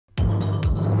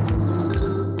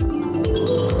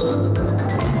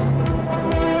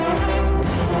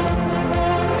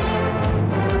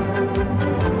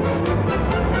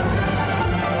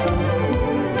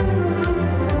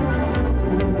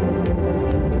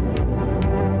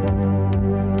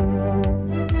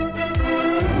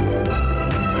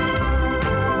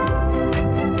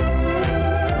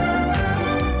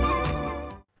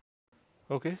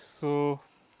Okay, so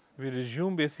we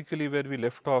resume basically where we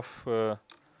left off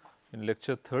in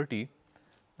lecture 30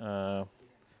 when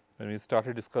we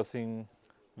started discussing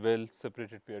well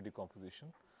separated pair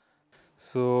decomposition.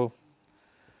 So,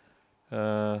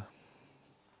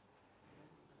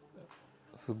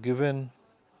 given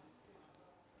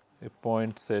a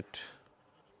point set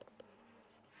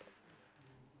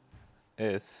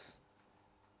S,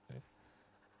 okay,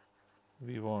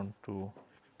 we want to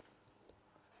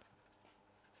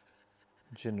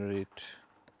generate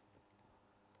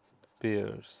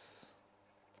pairs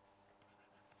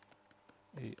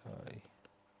AI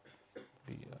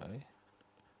BI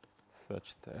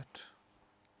such that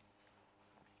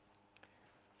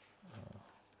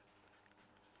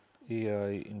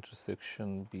AI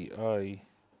intersection BI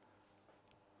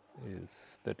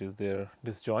is their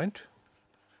disjoint,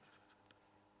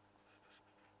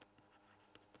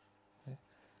 okay,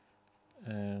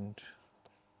 and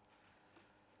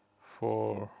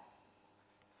for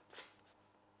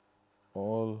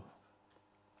all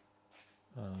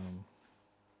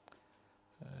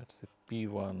let's say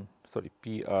P1 sorry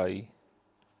Pi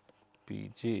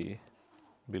Pj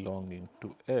belonging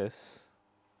to S,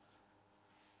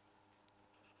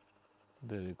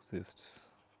 there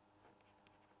exists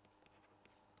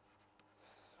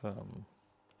some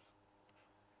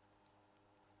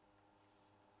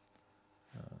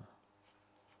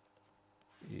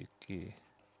AK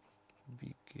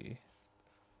Bk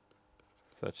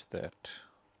such that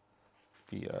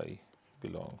Pi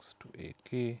belongs to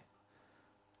AK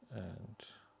and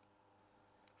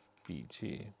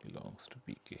Pj belongs to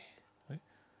Bk. Right?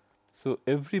 So,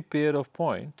 every pair of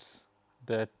points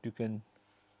that you can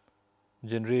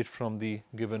generate from the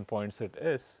given point set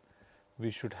S,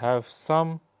 we should have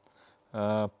some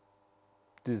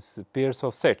these pairs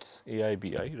of sets AI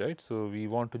BI, right. So, we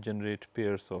want to generate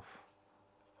pairs of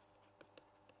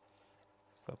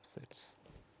subsets,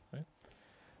 right,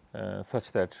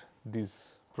 such that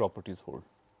these properties hold.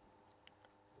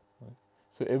 Right.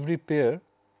 So, every pair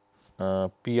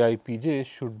Pi Pj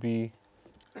should be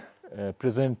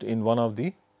present in one of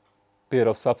the pair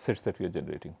of subsets that we are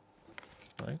generating,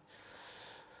 right.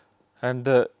 And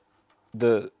the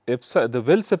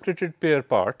well separated pair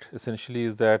part essentially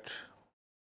is that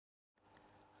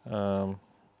the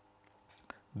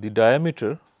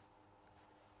diameter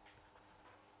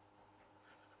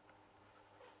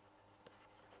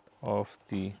of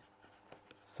the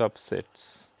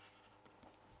subsets,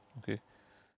 okay,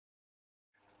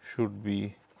 should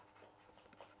be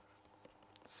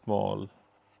small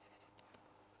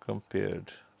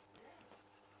compared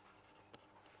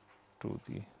to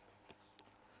the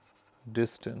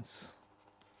distance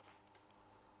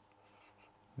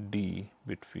d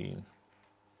between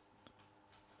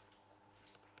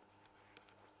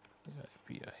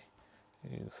Pi.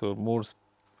 So, more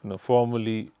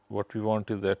formally what we want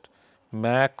is that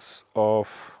max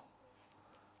of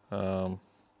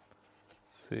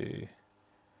say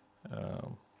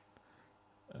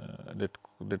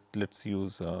let's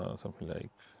use something like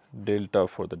delta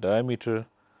for the diameter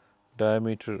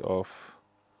of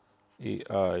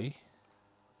AI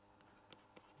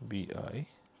BI,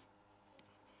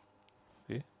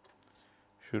 okay,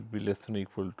 should be less than or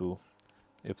equal to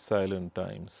epsilon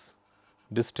times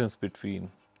distance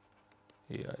between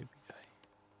AI BI.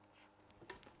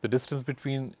 The distance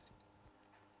between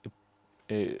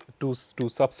two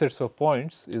subsets of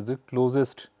points is the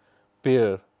closest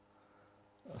pair.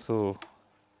 So,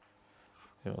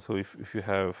 so if you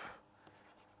have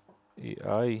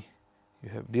AI, you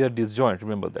have they are disjoint,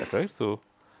 remember that, right. So,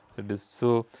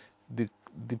 the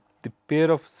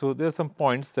pair of, so there are some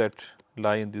points that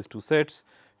lie in these two sets,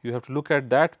 you have to look at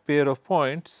that pair of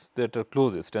points that are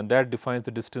closest, and that defines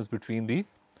the distance between the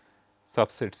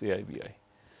subsets AI BI.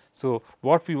 So,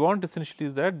 what we want essentially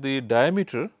is that the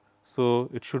diameter, so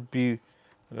it should be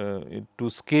to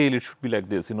scale, it should be like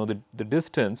this, the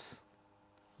distance,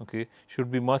 okay,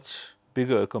 should be much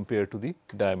bigger compared to the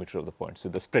diameter of the points, so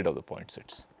the spread of the point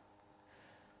sets.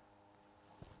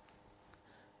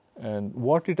 And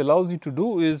what it allows you to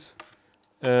do is,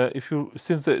 if you,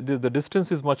 since the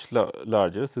distance is much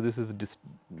larger, so this is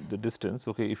the distance,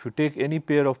 okay, if you take any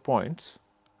pair of points,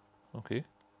 okay,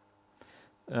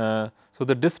 so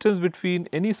the distance between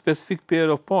any specific pair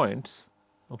of points,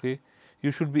 okay,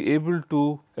 you should be able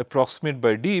to approximate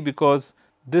by d, because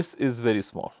this is very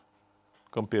small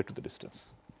compared to the distance.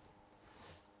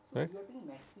 So right? you are taking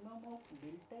maximum of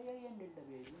delta I and delta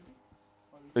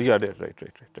V, Yeah,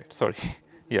 right. Sorry.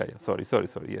 Yeah, sorry.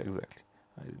 Yeah, exactly.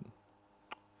 I didn't.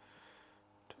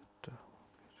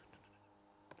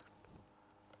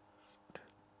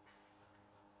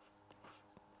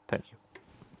 Thank you.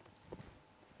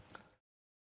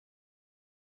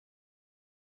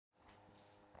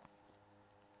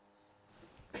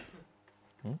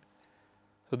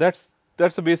 So that's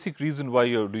the basic reason why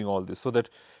you are doing all this. So that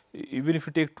even if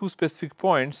you take two specific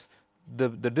points, the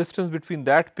distance between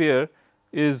that pair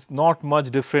is not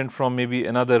much different from maybe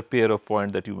another pair of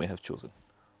points that you may have chosen,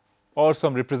 or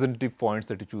some representative points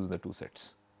that you choose in the two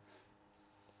sets.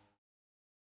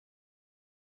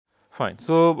 Fine.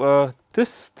 So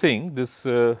this thing, this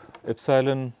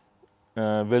epsilon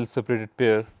well separated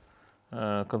pair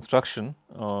construction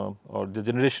or the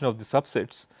generation of the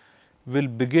subsets will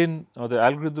begin, or the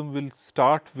algorithm will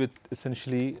start with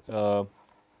essentially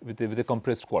with a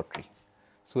compressed quad tree.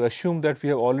 So assume that we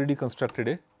have already constructed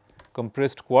a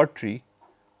compressed quad tree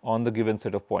on the given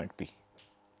set of point P.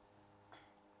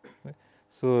 Right.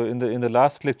 So in the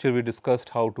last lecture we discussed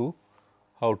how to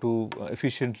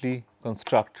efficiently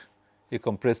construct a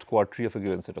compressed quad tree of a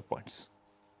given set of points.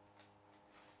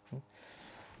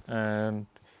 And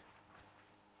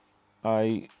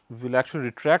I will actually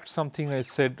retract something I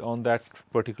said on that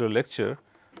particular lecture,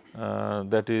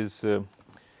 that is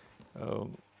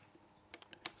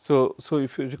so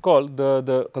if you recall,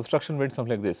 the construction went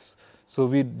something like this. So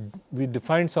we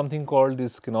defined something called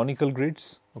these canonical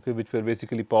grids, okay, which were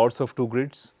basically powers of two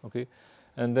grids, okay,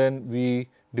 and then we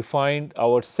defined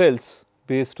our cells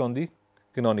based on the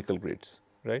canonical grids,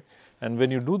 right. And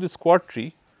when you do this quad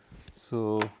tree,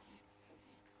 so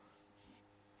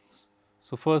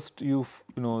first you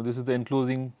know this is the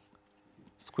enclosing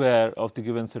square of the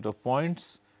given set of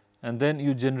points, and then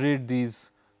you generate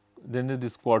these,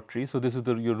 this quad tree. So this is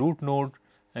your root node,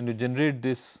 and you generate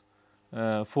this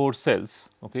 4 cells,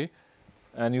 okay,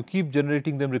 and you keep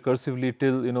generating them recursively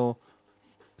till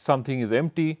something is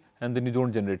empty, and then you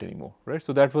don't generate anymore, right.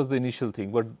 So that was the initial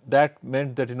thing, but that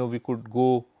meant that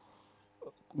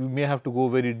we may have to go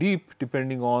very deep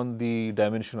depending on the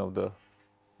dimension of the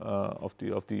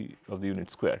unit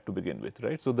square to begin with,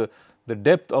 right. So the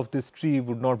depth of this tree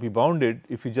would not be bounded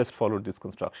if we just followed this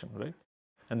construction, right.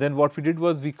 And then what we did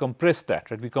was we compressed that,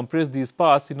 right. We compressed these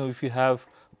paths. If you have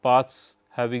paths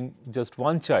having just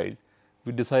one child,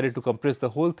 we decided to compress the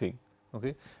whole thing,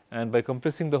 okay. And by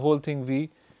compressing the whole thing, we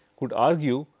could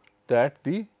argue that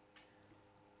the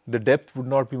depth would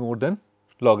not be more than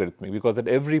logarithmic, because at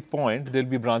every point there will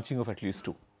be branching of at least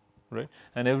 2, right.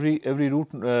 And every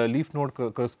root leaf node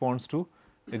corresponds to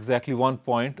exactly one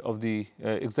point of the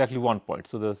exactly one point.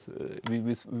 So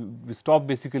we stop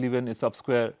basically when a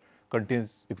subsquare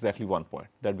contains exactly one point,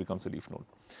 that becomes a leaf node.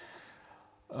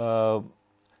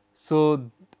 So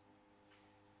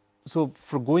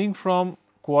for going from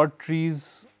quad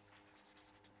trees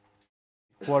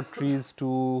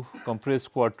to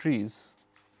compressed quad trees,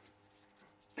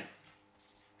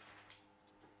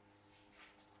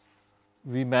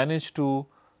 we managed to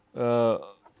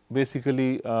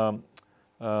basically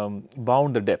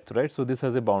bound the depth, right. So this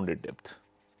has a bounded depth.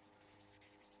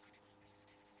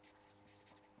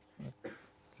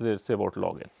 Let us say about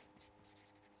log n.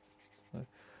 Right.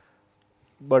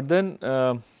 But then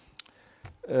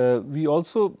we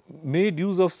also made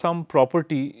use of some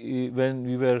property when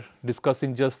we were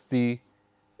discussing just the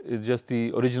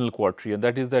original quad tree, and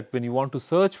that is that when you want to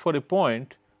search for a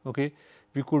point, okay,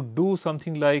 we could do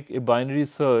something like a binary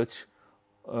search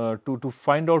to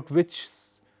find out which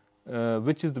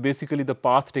is basically the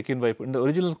path taken by in the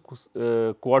original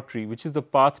quad tree, which is the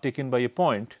path taken by a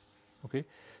point, okay.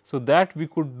 So that we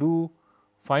could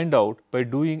find out by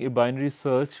doing a binary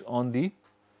search on the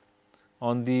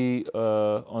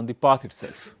path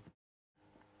itself,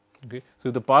 okay. So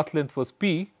if the path length was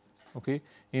p, okay,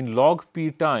 in log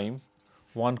p time,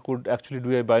 one could actually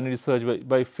do a binary search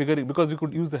by figuring, because we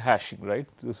could use the hashing, right.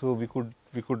 So we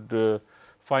could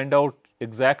find out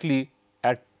exactly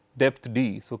at depth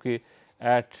d, so okay,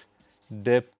 at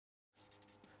depth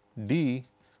d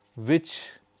which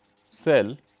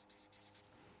cell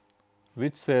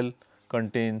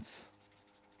contains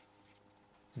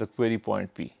the query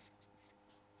point p,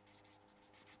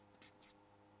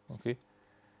 okay.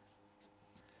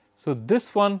 So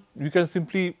this one you can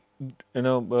simply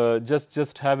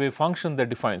just have a function that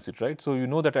defines it, right. So you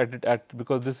know that at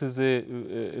because this is a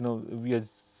we are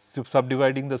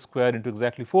subdividing the square into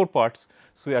exactly 4 parts.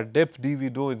 So at depth d we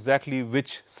know exactly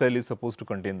which cell is supposed to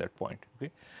contain that point,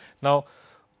 okay. Now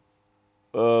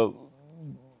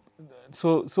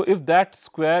so if that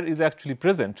square is actually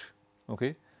present,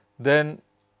 okay, then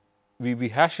we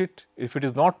hash it. If it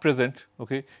is not present,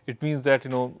 okay, it means that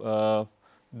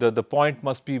the point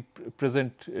must be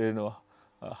present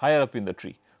higher up in the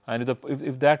tree, and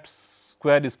if that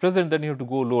square is present, then you have to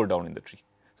go lower down in the tree.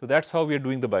 So that's how we are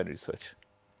doing the binary search.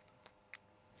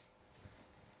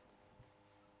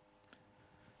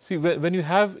 See, when you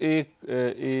have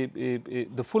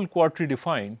the full quad tree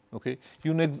defined, okay,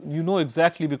 you know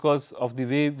exactly, because of the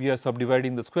way we are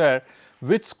subdividing the square,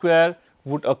 which square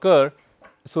would occur.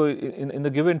 So in the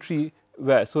given tree,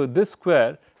 where, so this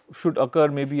square should occur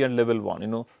maybe at level 1, you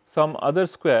know, some other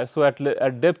square. So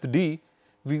at depth d,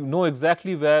 we know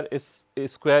exactly where a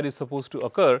square is supposed to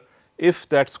occur if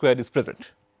that square is present.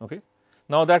 Okay.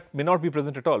 Now that may not be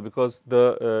present at all, because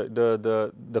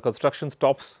the construction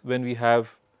stops when we have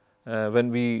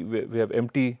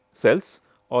empty cells,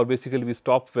 or basically we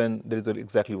stop when there is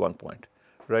exactly one point,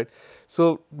 right.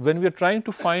 So when we are trying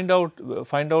to find out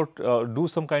do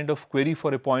some kind of query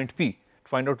for a point P, to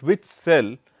find out which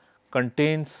cell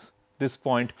contains this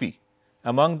point P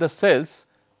among the cells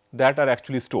that are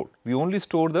actually stored. We only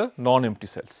store the non-empty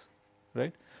cells,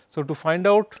 right. So to find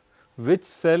out which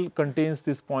cell contains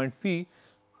this point P,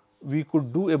 we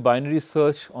could do a binary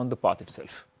search on the path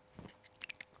itself,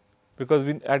 because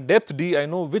at depth d, I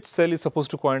know which cell is supposed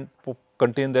to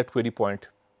contain that query point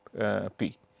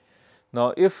P.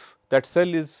 Now, if that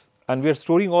cell is, and we are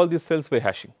storing all these cells by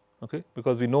hashing, okay,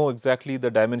 because we know exactly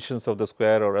the dimensions of the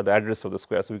square or the address of the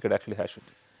square, so we could actually hash it.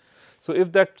 So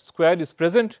if that square is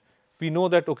present, we know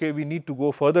that, okay, we need to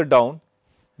go further down,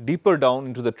 deeper down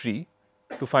into the tree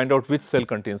to find out which cell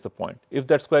contains the point. If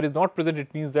that square is not present,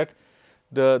 it means that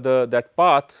that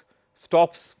path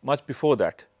stops much before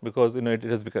that, because you know it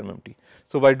has become empty.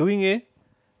 So by doing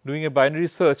a binary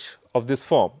search of this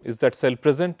form, is that cell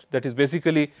present, that is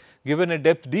basically given a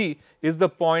depth d, is the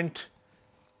point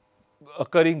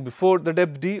occurring before the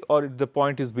depth d, or the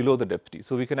point is below the depth d.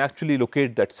 So we can actually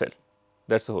locate that cell.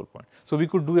 That's the whole point. So we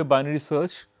could do a binary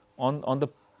search on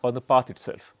the path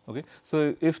itself. Okay.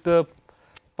 So if the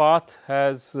path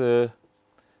has so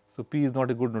P is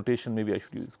not a good notation, maybe I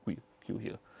should use Q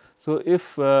here. So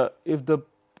if the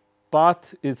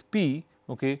path is P,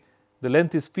 okay, the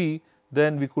length is P,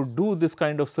 then we could do this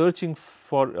kind of searching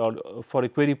for a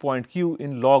query point Q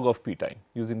in log of P time,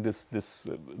 using this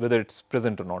whether it's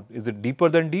present or not. Is it deeper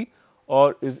than D,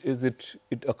 or is it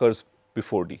occurs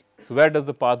before D? So where does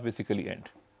the path basically end,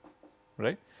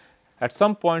 right? At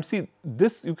some point, see,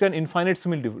 this you can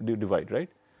infinitesimally divide, right?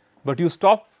 But you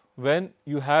stop when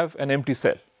you have an empty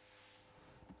cell.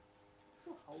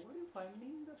 So how are you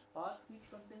finding the path which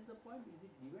contains the point? Is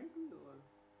it given to you, or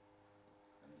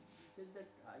I mean, it says that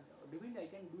I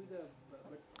can do the,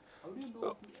 but how do you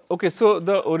know? Okay, so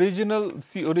the original,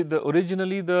 see,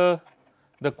 originally the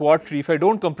quad tree, if I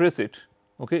don't compress it,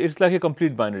 okay, it's like a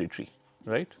complete binary tree,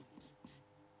 right?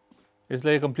 It's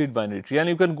like a complete binary tree, and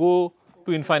you can go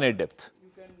to infinite depth.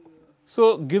 You can.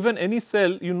 So given any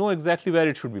cell, you know exactly where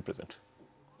it should be present.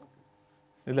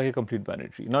 It's like a complete binary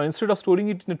tree. Now, instead of storing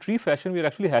it in a tree fashion, we are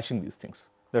actually hashing these things.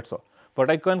 That's all. But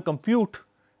I can compute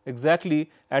exactly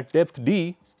at depth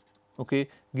d, okay,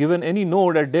 given any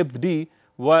node at depth d,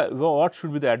 what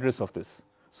should be the address of this.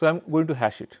 So I'm going to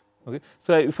hash it. Okay.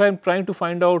 So if I'm trying to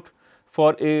find out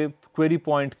for a query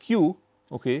point Q,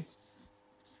 okay,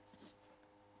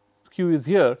 Q is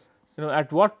here. You know,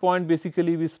 at what point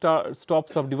basically we stop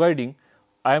subdividing?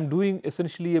 I am doing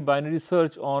essentially a binary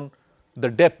search on the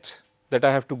depth that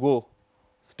I have to go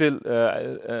still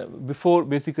before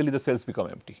basically the cells become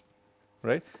empty,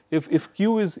 right? If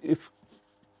Q is, if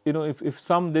you know, if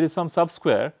there is some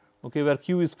subsquare, okay, where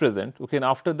Q is present, okay, and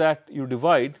after that you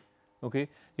divide, okay,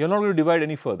 you are not going to divide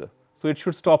any further. So it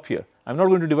should stop here. I am not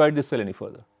going to divide this cell any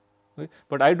further, okay?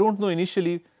 But I don't know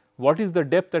initially what is the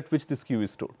depth at which this Q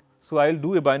is stored. So I will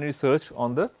do a binary search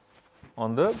on the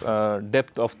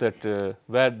depth of that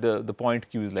where the point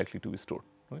Q is likely to be stored.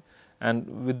 Okay?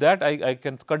 And with that, I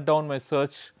can cut down my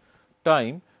search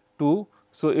time to,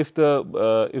 so if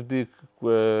the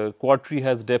quad tree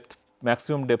has depth,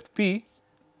 maximum depth P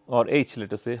or H,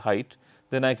 let us say height,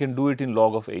 then I can do it in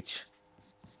log of H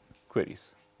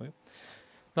queries. Okay?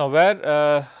 Now, where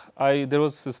there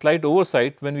was a slight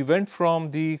oversight when we went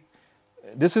from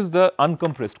this is the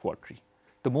uncompressed quad tree.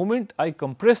 The moment I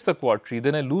compress the quad tree,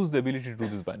 then I lose the ability to do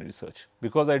this binary search,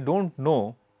 because I don't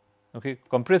know. Okay,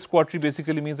 compressed quad tree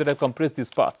basically means that I compressed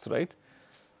these paths, right?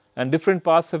 And different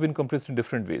paths have been compressed in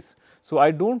different ways. So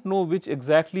I don't know which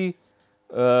exactly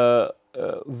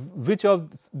which of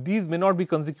these may not be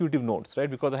consecutive nodes,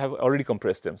 right? Because I have already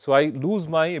compressed them. So I lose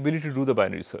my ability to do the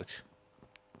binary search.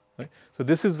 Right? So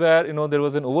this is where, you know, there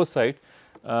was an oversight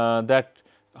that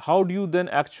how do you then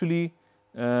actually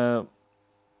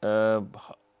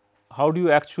how do you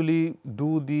actually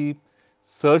do the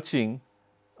searching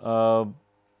so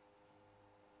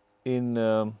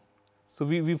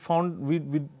we found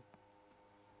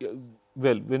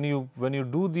well, when you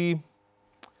do the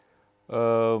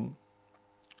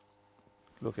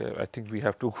Okay, I think we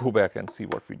have to go back and see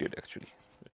what we did actually.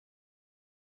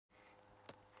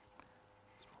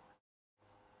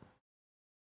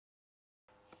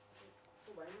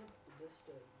 So why not just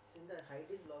since the height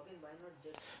is log n, why not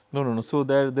just No. So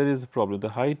there is a problem. The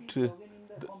height. It is log n in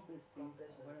the compressed thing.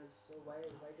 compressor? Whereas So why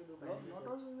to do log, binary not search?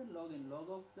 always even log n, log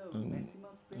of the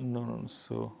maximum spread. No.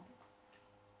 So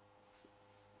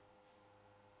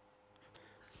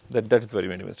that is very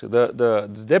minimistic.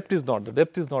 The depth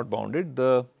is not bounded.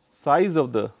 The size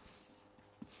of the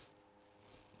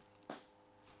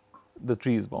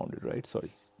tree is bounded, right?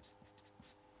 Sorry,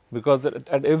 because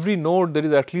at every node there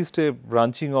is at least a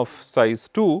branching of size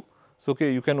 2. So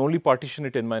okay, you can only partition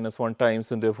it n minus 1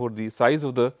 times, and therefore the size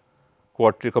of the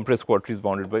compressed quad tree is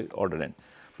bounded by order n.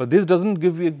 But this doesn't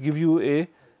give you a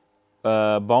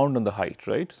bound on the height,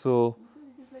 right? So You said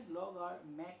it is like log r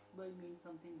max by mean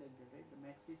something like that, right? The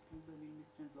max distance by mean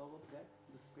distance log of that,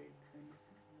 the spread kind of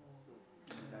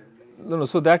thing. no.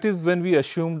 So that is when we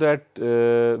assume that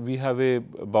we have a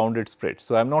bounded spread.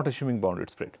 So I'm not assuming bounded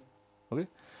spread. Okay.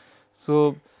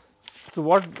 So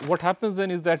what happens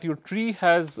then is that your tree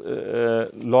has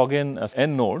log n as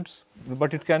n nodes,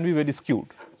 but it can be very skewed,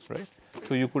 right?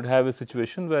 So you could have a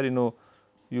situation where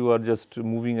you are just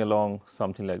moving along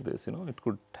something like this. It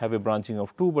could have a branching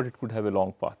of 2, but it could have a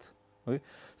long path. Okay.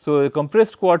 So a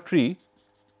compressed quad tree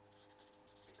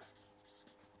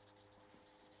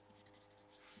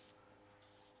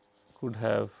could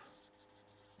have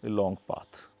a long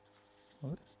path,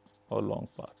 okay, or long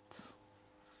paths.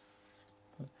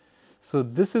 So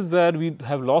this is where we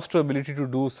have lost our ability to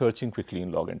do searching quickly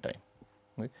in log n time.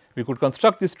 Right? We could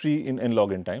construct this tree in n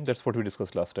log n time. That's what we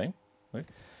discussed last time. Right?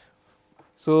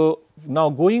 So now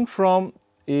going from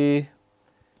a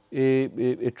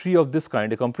tree of this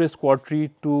kind, a compressed quad tree,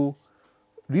 to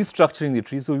restructuring the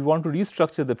tree. So we want to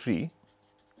restructure the tree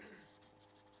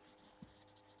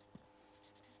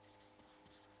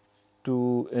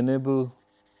to enable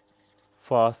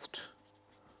fast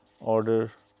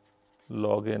order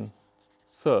log n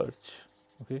search.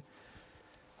 Okay.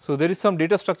 So there is some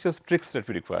data structure tricks that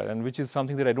we require, and which is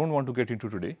something that I don't want to get into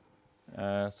today.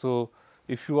 So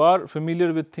if you are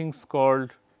familiar with things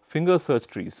called finger search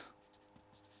trees,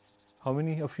 how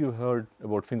many of you heard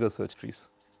about finger search trees?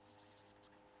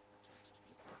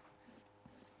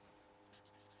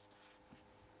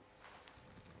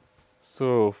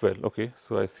 So well, okay.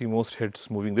 So I see most heads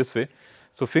moving this way.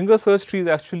 So finger search trees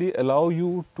actually allow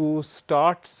you to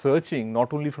start searching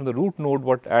not only from the root node,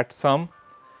 but at some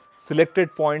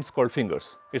selected points called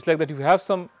fingers. It's like that if you have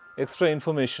some extra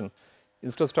information,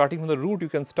 instead of starting from the root, you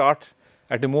can start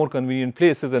at a more convenient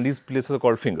places, and these places are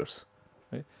called fingers.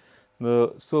 Right?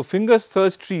 So finger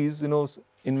search trees,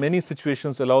 in many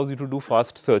situations allows you to do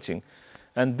fast searching,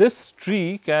 and this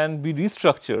tree can be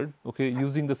restructured, okay,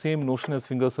 using the same notion as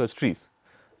finger search trees,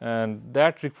 and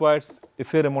that requires a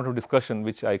fair amount of discussion,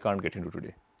 which I can't get into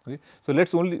today. Okay? So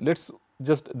let's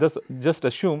just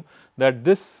assume that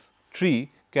this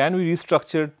tree can be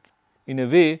restructured in a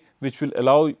way which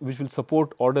will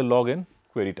support order log n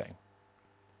query time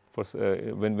for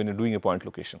when you're doing a point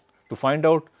location. To find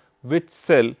out which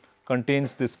cell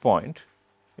contains this point,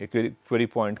 a query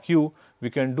point q, we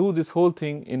can do this whole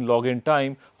thing in log n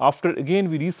time after again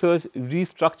we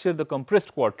restructure the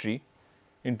compressed quad tree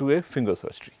into a finger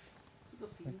search tree. So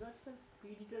the fingers are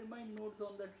predetermined nodes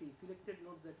on the tree, selected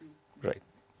nodes that you. Right.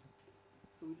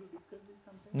 So will you discuss this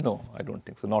sometime? No, I don't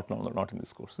think so. Not in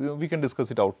this course. We can discuss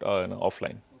it out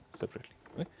offline separately.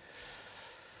 Right?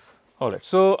 All right.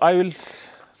 So I will.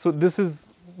 So this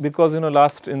is because in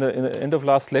the end of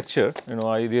last lecture,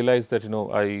 I realized that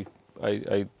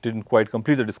I didn't quite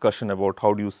complete the discussion about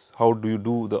how do you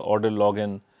do the order log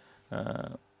n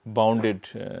bounded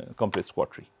compressed quad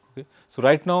tree. Okay. So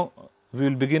right now we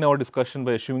will begin our discussion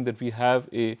by assuming that we have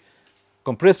a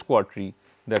compressed quad tree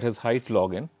that has height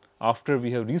log n, after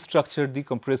we have restructured the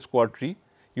compressed quad tree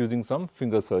using some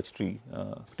finger search tree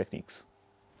techniques.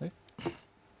 Right? So is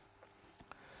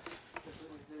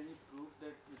there any proof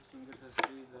that this finger search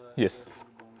tree is Yes.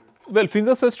 bounded? Well,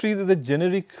 finger search trees is a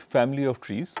generic family of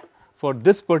trees. For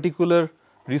this particular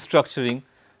restructuring,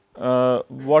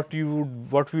 what we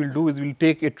will do is we will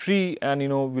take a tree and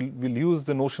we'll use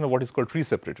the notion of what is called tree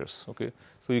separators. Okay,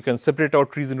 so you can separate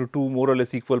out trees into two more or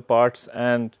less equal parts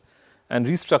and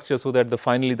restructure so that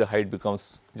finally the height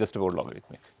becomes just about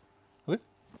logarithmic. Okay,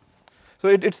 so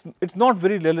it's not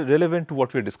very relevant to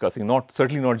what we are discussing.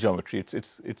 Certainly not geometry.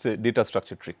 It's a data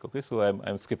structure trick. Okay, so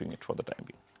I'm skipping it for the time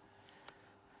being,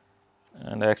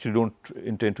 and I actually don't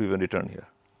intend to even return here.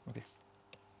 Okay.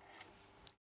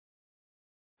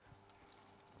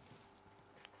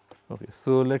 Okay,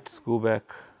 so let's go back.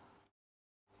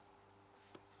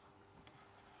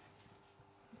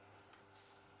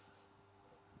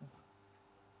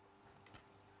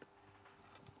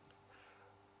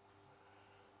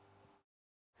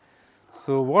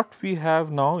 So, what we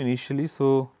have now initially,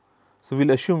 so we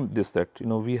will assume this, that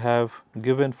we have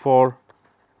given for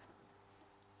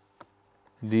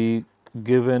the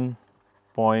given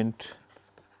point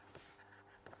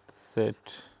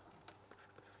set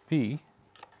P,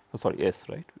 sorry, S,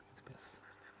 right?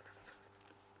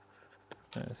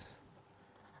 Yes,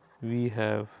 we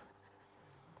have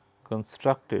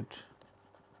constructed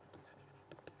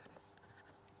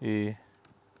a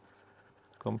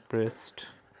compressed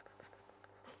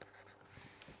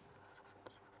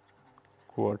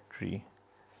quadtree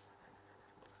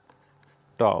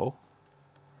tau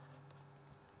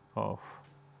of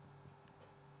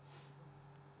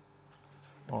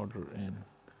order n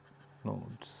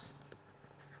nodes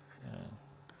and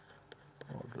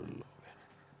order log n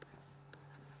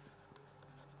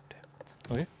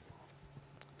depth. Okay.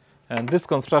 And this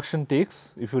construction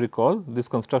takes, if you recall, this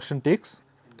construction takes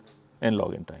n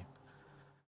log n time.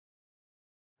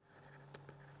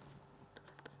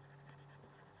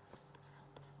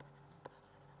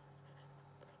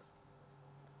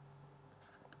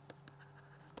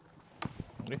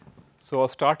 Okay. So, a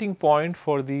starting point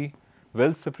for the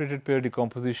well separated pair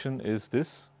decomposition is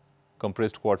this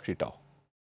compressed quadtree tau.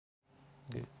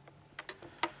 Okay.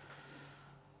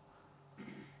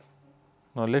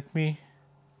 Now, let me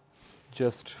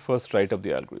just first write up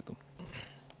the algorithm.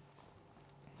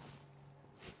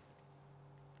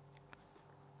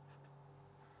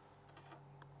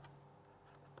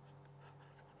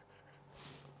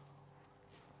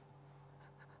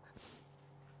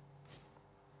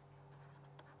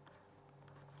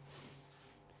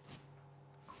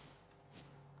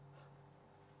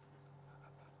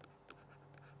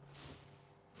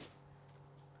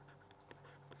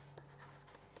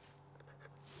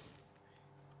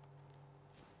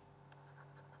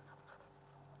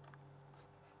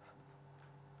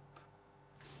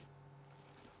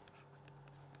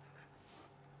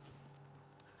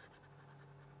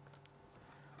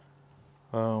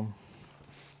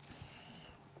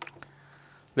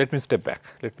 Let me step back.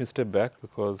 Let me step back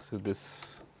because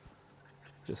this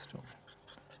just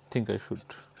think I should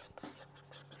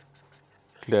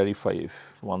clarify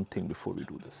one thing before we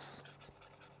do this.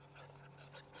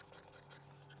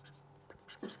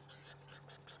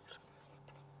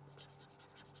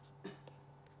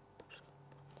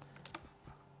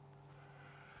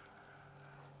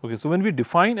 Okay, so when we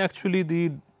define actually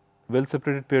the well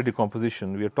separated pair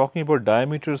decomposition, we are talking about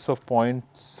diameters of point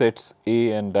sets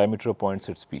A and diameter of point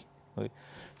sets B. Okay.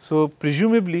 So,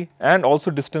 presumably, and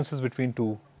also distances between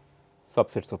two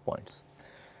subsets of points.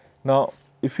 Now,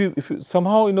 if you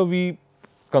somehow we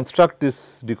construct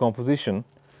this decomposition,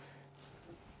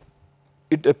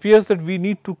 it appears that we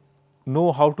need to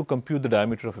know how to compute the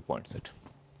diameter of a point set,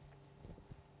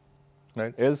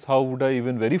 right? Else, how would I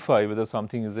even verify whether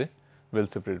something is a well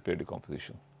separated pair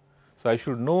decomposition? So, I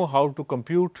should know how to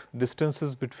compute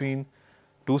distances between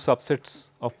two subsets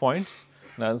of points,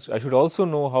 and I should also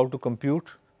know how to compute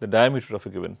the diameter of a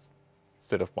given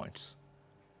set of points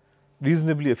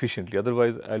reasonably efficiently,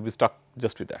 otherwise I will be stuck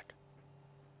just with that,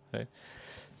 right.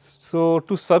 So,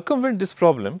 to circumvent this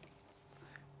problem,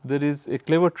 there is a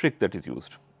clever trick that is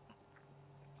used.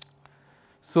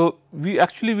 So, we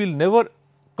actually will never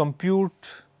compute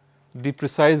the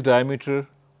precise diameter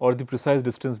or the precise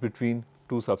distance between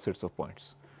two subsets of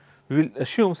points. We will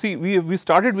assume, see, we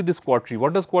started with this quadtree.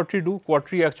 What does quadtree do?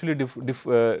 Quadtree actually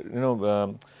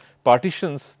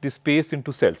partitions the space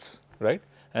into cells, right?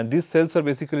 And these cells are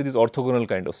basically these orthogonal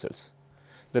kind of cells.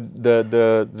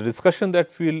 The discussion that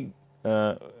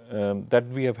that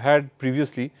we have had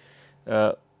previously,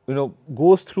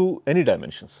 goes through any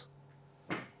dimensions.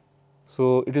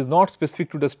 So, it is not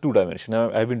specific to just 2 dimension.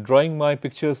 I have been drawing my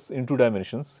pictures in 2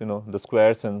 dimensions, the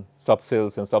squares and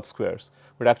subcells and subsquares,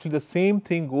 but actually the same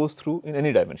thing goes through in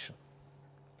any dimension.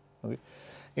 Okay.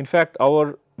 In fact,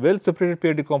 our well separated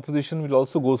pair decomposition will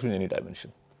also go through in any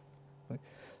dimension. Okay.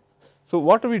 So,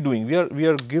 what are we doing? We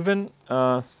are given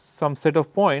some set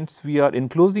of points, we are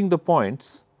enclosing the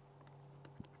points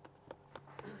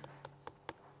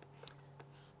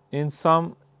in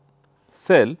some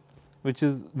cell which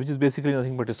is basically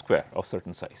nothing but a square of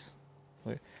certain size.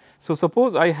 Okay. So,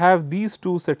 suppose I have these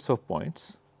 2 sets of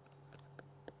points,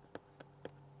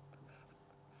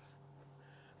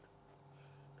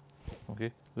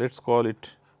 okay, let us call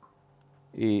it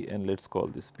A and let us call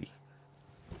this B.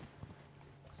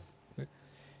 Okay.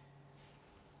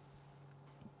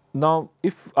 Now,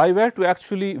 if I were to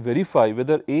actually verify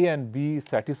whether A and B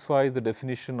satisfies the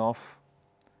definition of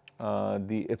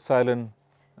the epsilon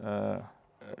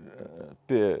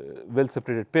well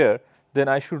separated pair, then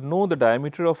I should know the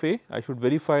diameter of A. I should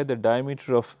verify the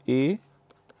diameter of A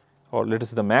or let us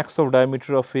say the max of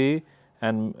diameter of A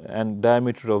and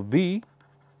diameter of B,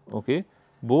 okay,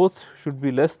 both should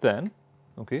be less than,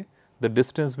 okay, the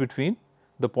distance between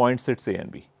the point sets A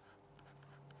and B.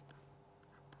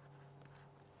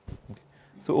 Okay.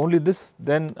 So, only this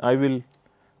then I will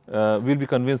be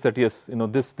convinced that yes,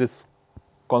 this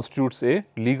constitutes a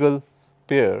legal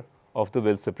pair of the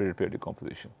well separated pair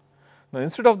decomposition. Now,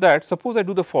 instead of that, suppose I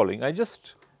do the following. I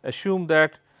just assume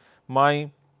that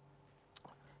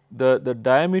the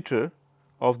diameter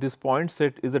of this point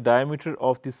set is the diameter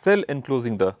of the cell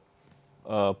enclosing the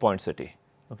point set A.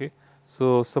 Okay.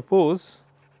 So, suppose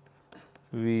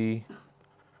we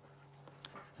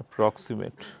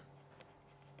approximate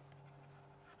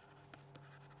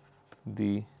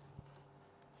the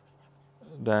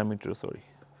diameter, sorry,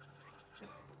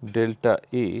 delta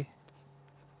A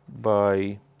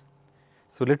by,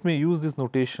 so let me use this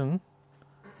notation.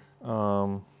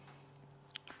 So,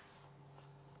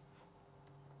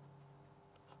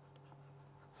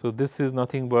 this is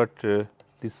nothing but the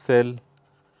cell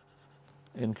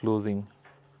enclosing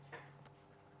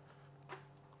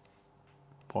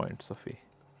points of A.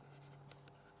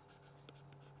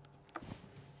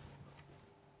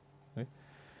 Okay.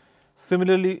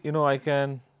 Similarly, I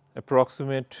can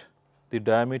approximate the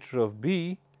diameter of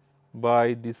B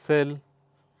by the cell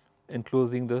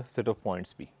enclosing the set of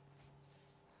points B.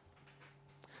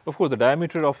 Of course, the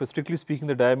diameter of strictly speaking,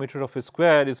 the diameter of a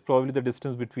square is probably the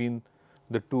distance between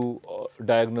the two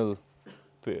diagonal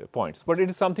points, but it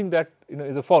is something that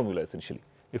is a formula essentially.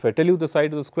 If I tell you the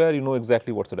side of the square, you know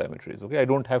exactly what the diameter is. Okay, I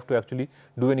do not have to actually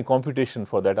do any computation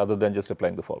for that other than just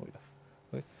applying the formula.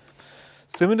 Okay.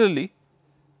 Similarly,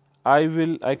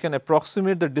 I can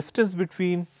approximate the distance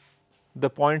between the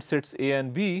point sets A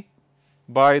and B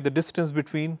by the distance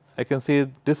between, I can say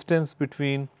distance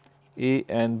between A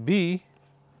and B,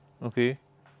 okay,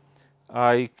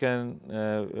 I can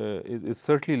is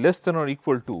certainly less than or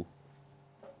equal to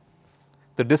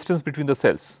the distance between the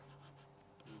cells.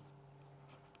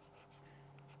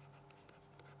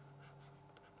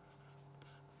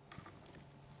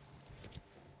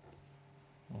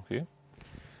 Okay.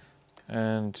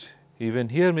 And even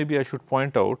here maybe I should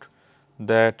point out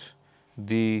that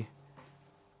the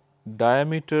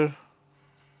diameter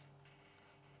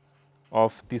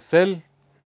of the cell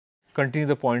containing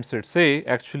the point set say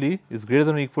actually is greater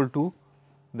than or equal to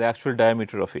the actual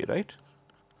diameter of A, right,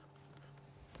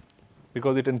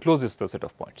 because it encloses the set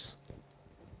of points.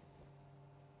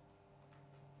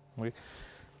 Okay.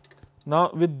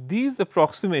 Now, with these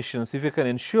approximations, if you can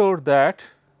ensure that,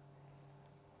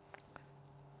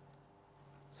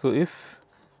 so if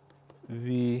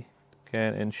we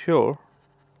can ensure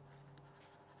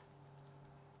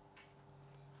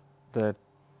that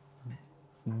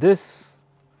this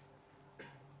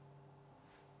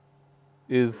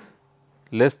is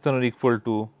less than or equal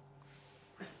to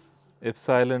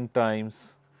epsilon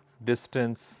times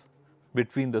distance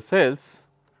between the cells,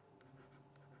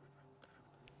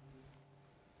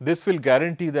 this will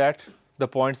guarantee that the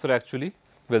points are actually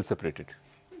well separated.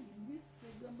 So, in this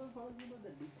example, for example, the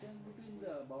distance between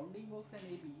the bounding box and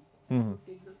AB, Mm-hmm. to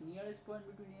take the nearest point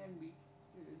between A and B,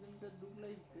 isn't that look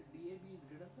like the DAB is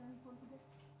greater than or equal to that?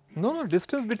 No,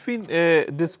 distance between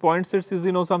this point sets is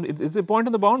it's a point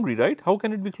on the boundary, right? How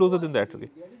can it be closer than that? Okay.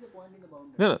 There is a point in the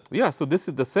boundary. No, yeah. So this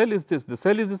is the cell is this. The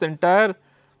cell is this entire.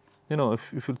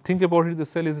 If you think about it, the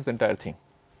cell is this entire thing.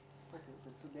 Okay,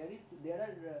 so there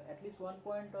are at least one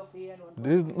point of A and one point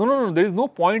There is of no. There is no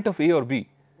point of A or B.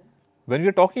 When we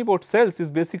are talking about cells, is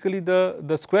basically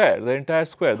the square, the entire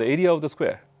square, the area of the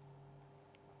square.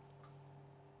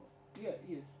 Yeah,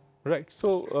 yes. Right.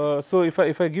 So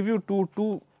if I give you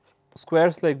two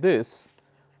squares like this,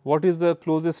 what is the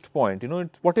closest point?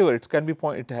 It's whatever it can be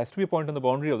point. It has to be a point on the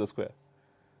boundary of the square,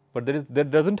 but there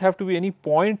doesn't have to be any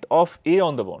point of A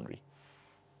on the boundary.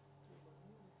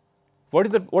 What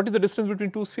is the distance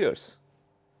between two spheres?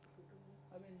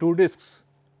 I mean, Two discs.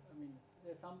 I mean,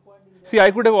 there's some point in See,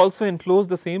 I could have also enclosed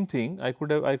the same thing. I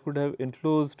could have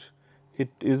enclosed it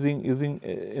using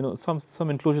some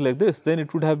enclosure like this. Then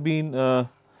it would have been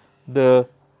the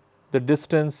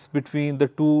distance between the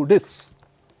two discs.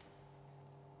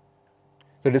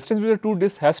 The distance between the two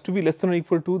discs has to be less than or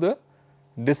equal to the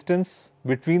distance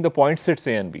between the point sets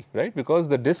A and B, right? Because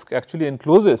the disc actually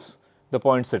encloses the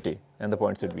point set A and the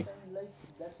point set B. I mean, like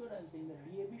that's what I'm saying.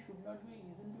 The DAB should not be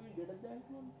isn't be greater than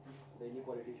equal. The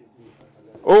inequality should be.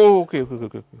 Oh, okay. So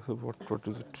what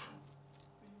is it?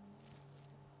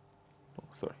 Oh,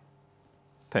 sorry.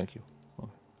 Thank you.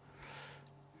 Okay.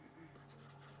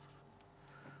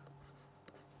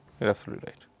 You're absolutely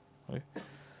right. Okay.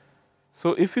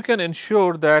 So if you can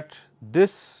ensure that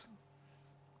this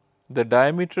the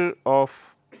diameter of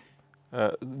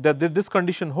that this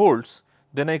condition holds,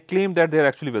 then I claim that they are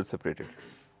actually well separated,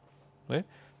 right.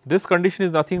 This condition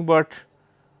is nothing but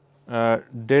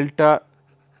delta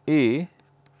A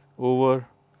over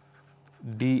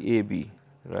dAB,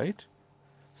 right.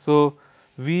 So,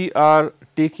 we are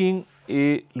taking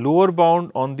a lower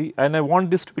bound on the, and I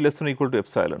want this to be less than or equal to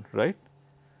epsilon, right.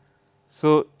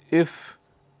 So, if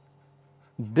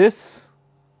this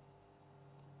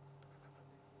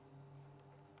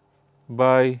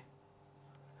by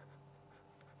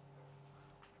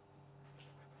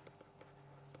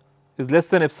is less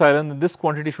than epsilon, then this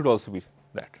quantity should also be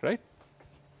that, right,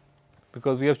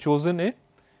 because we have chosen a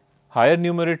higher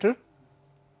numerator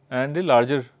and a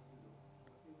larger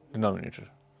denominator.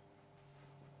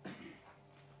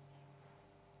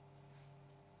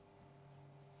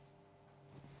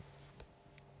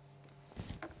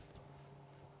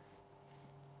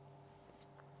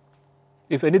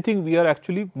 If anything, we are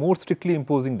actually more strictly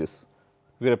imposing this.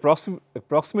 We are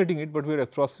approximating it, but we are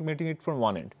approximating it from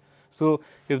one end. So,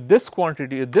 if this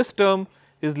quantity, if this term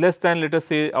is less than, let us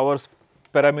say, our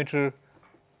parameter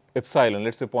epsilon,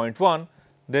 let us say 0.1,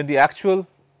 then the actual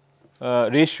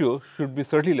ratio should be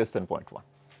certainly less than 0.1.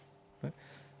 Right?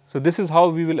 So, this is how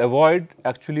we will avoid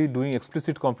actually doing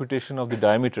explicit computation of the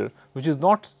diameter, which is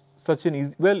not such an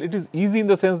easy, well, it is easy in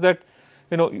the sense that,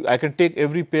 I can take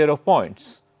every pair of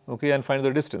points, okay, and find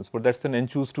the distance, but that is an n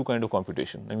choose 2 kind of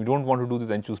computation, and we do not want to do this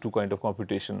n choose 2 kind of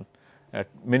computation at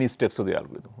many steps of the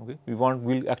algorithm. Okay, we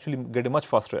will actually get a much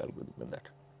faster algorithm than that.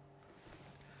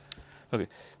 Okay,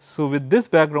 so with this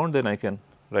background, then I can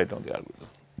write down the algorithm.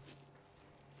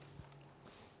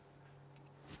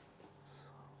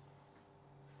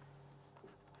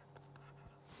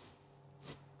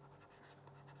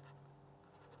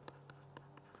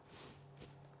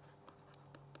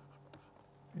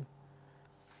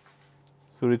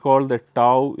 So, recall that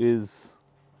tau is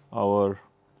our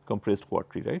compressed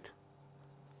quadtree, right.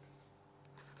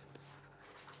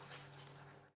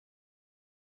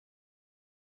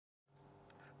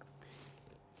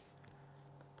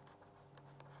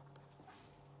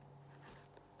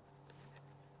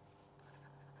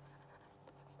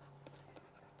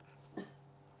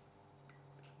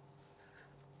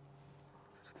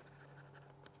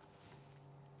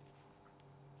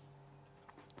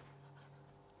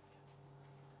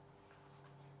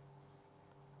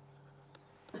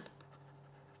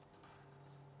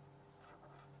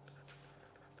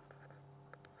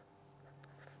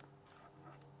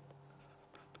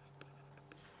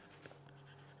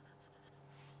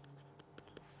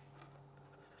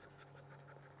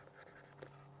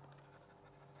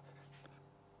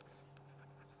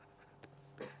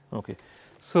 Okay.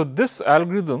 So, this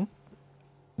algorithm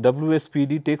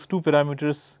WSPD takes two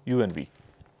parameters u and v.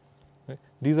 Right.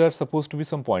 These are supposed to be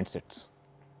some point sets.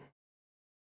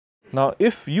 Now,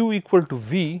 if u equal to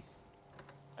v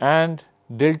and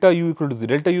delta u equal to 0,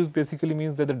 delta u basically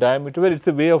means that the diameter, well, it is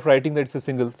a way of writing that it is a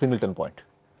singleton point.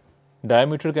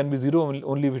 Diameter can be 0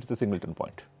 only if it is a singleton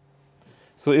point.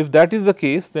 So, if that is the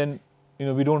case, then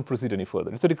we do not proceed any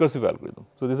further. It is a recursive algorithm.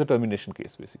 So, this is a termination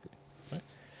case basically. Right.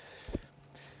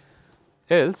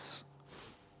 Else,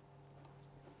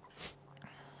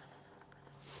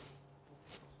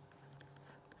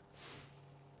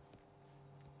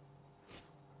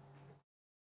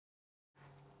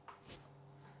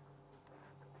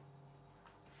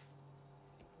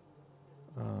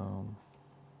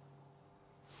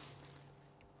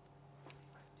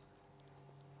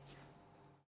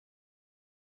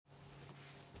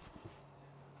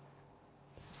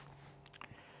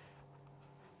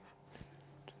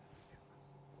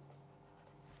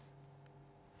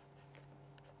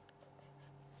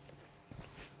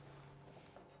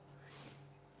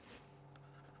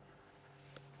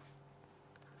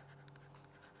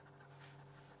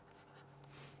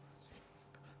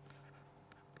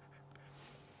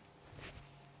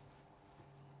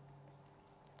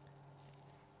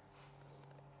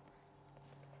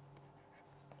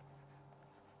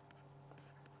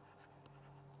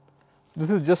 this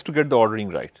is just to get the ordering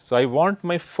right. So, I want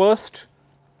my first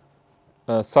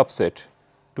subset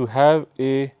to have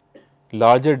a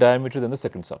larger diameter than the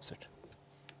second subset,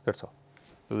 that is all,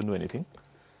 does not do anything.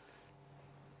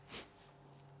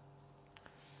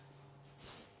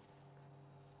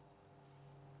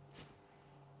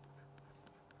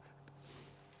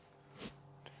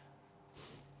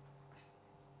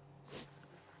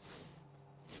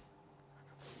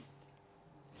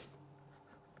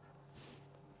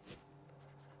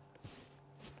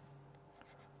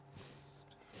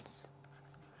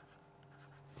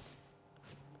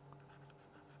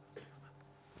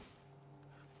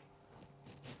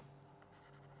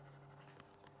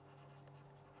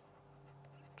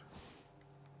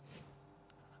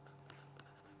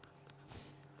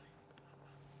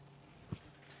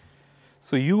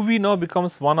 So, UV now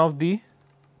becomes one of the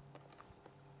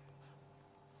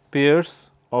pairs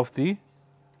of the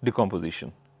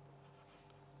decomposition.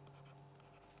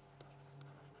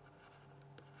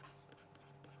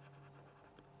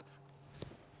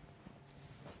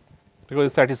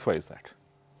 Because it satisfies that,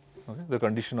 okay, the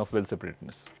condition of well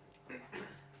separatedness.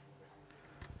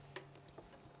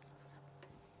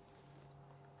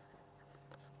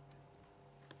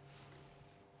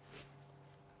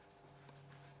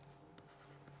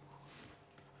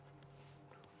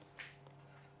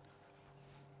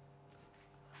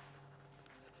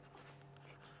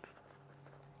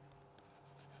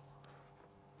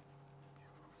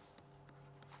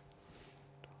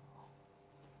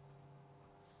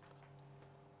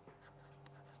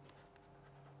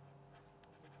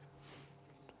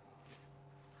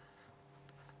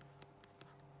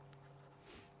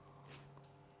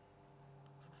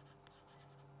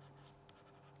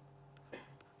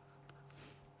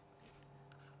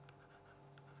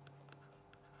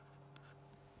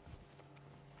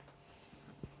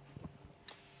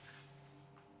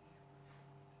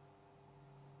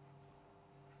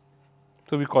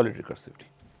 So, we call it recursively.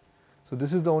 So,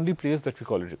 this is the only place that we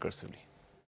call it recursively.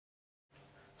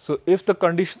 So, if the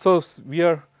condition, so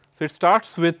it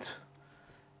starts with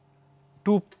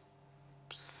two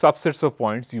subsets of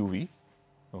points UV,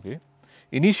 okay.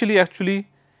 Initially actually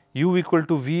U equal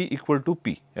to V equal to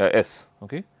P, S,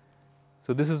 okay.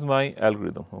 So, this is my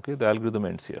algorithm, okay, the algorithm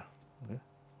ends here, okay.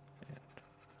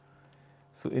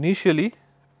 So, initially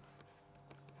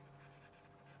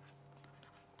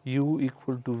U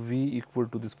equal to V equal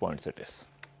to this point set S,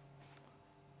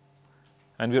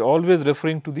 and we are always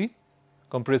referring to the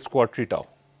compressed quadtree tau.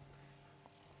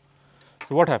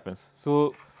 So, what happens?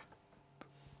 So,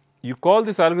 you call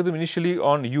this algorithm initially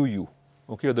on UU,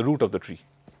 okay, or the root of the tree,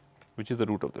 which is the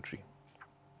root of the tree.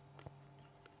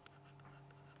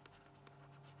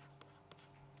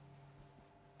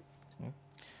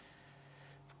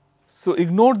 So,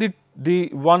 ignore the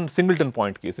one singleton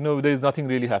point case, there is nothing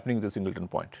really happening with the singleton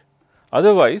point.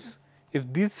 Otherwise, if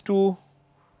these two,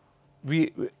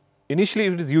 initially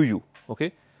it is UU,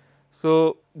 okay.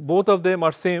 So, both of them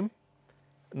are same.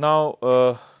 Now,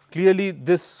 clearly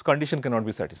this condition cannot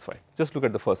be satisfied, just look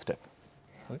at the first step,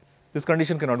 okay. This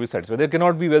condition cannot be satisfied, they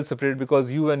cannot be well separated because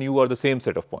U and U are the same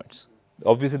set of points,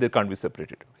 obviously they can't be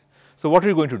separated, okay. So, what are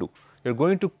you going to do? You are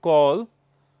going to call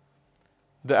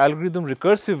the algorithm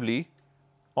recursively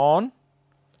on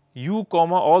U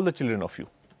comma all the children of U.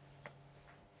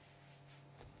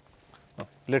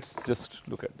 Let us just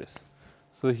look at this.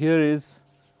 So, here is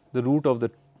the root of the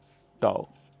tau,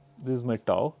 this is my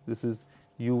tau, this is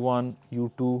U1,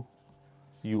 U2,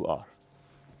 UR,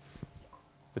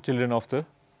 the children of the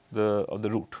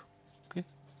root, okay.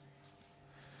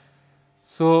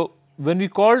 So, when we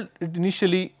called it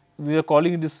initially, we are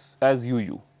calling this as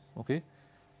UU, okay.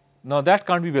 Now, that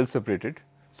can't be well separated.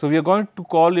 So, we are going to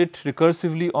call it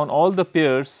recursively on all the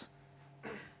pairs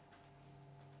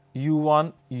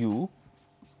U1, U,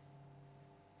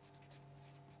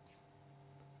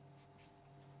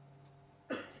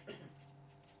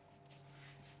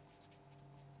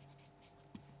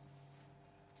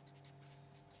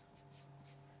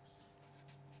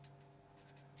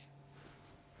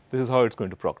 this is how it is going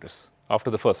to progress after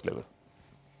the first level.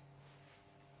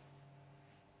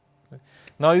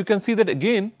 Now, you can see that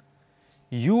again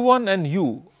U1 and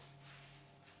U,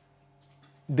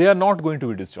 they are not going to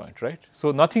be disjoint, right.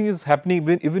 So, nothing is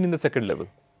happening even in the second level,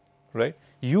 right.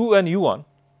 U and U1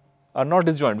 are not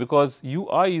disjoint because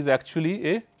UI is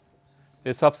actually a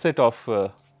subset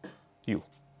of U.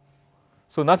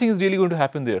 So, nothing is really going to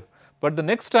happen there, but the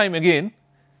next time again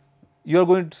you are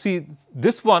going to see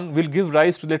this one will give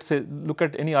rise to, let us say, look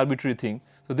at any arbitrary thing.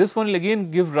 So, this one will again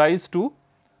give rise to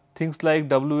things like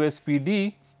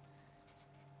WSPD,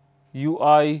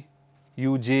 UI,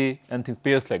 UJ and things,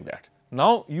 pairs like that.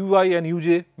 Now, UI and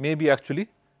UJ may be actually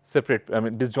separate,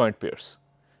 disjoint pairs,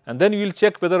 and then you will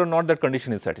check whether or not that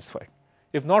condition is satisfied.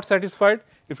 If not satisfied,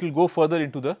 it will go further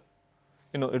into the,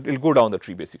 it will go down the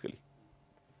tree basically.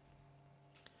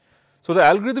 So, the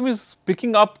algorithm is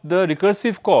picking up the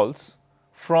recursive calls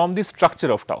from the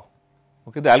structure of tau,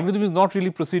 okay. The algorithm is not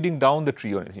really proceeding down the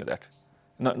tree or anything like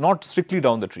that, not strictly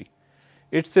down the tree.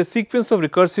 It is a sequence of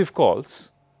recursive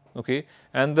calls, okay,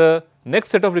 and the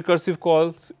next set of recursive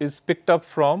calls is picked up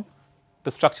from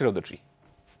the structure of the tree.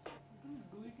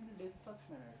 Do it in a depth first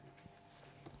manner.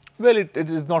 Well, it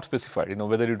is not specified,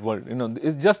 whether it will, it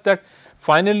is just that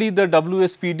finally the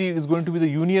WSPD is going to be the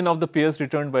union of the pairs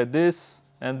returned by this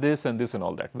and this and this and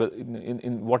all that, but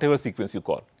in whatever sequence you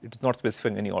call, it is not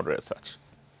specifying any order as such.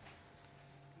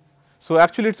 So,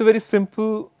 actually it is a very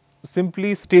simple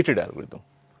simply stated algorithm,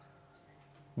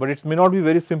 but it may not be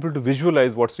very simple to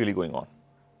visualize what's really going on.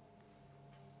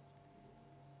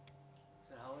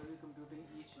 Sir, how are we computing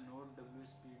each node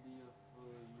WSPD of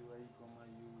UI,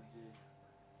 uj?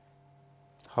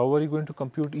 How are you going to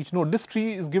compute each node? This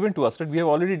tree is given to us, right? We have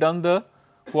already done the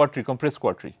quadtree, compressed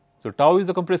quadtree. So tau is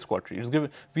the compressed quadtree. It's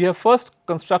given. We have first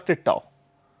constructed tau.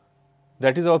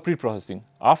 That is our pre-processing.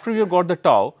 After we have got the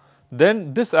tau,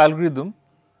 then this algorithm,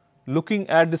 looking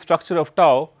at the structure of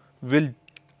tau, will,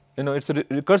 it's a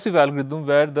recursive algorithm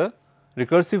where the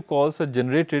recursive calls are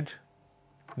generated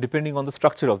depending on the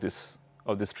structure of this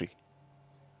tree.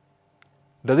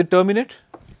 Does it terminate?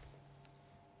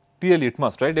 Clearly, it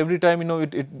must, right? Every time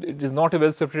it is not a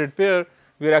well separated pair,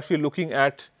 we are actually looking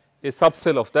at a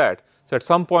subcell of that. So at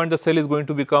some point, the cell is going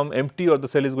to become empty, or the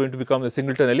cell is going to become a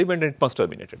singleton element, and it must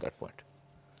terminate at that point.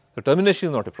 So termination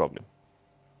is not a problem.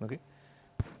 Okay.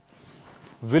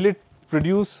 Will it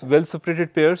produce well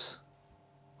separated pairs?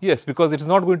 Yes, because it is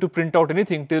not going to print out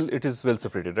anything till it is well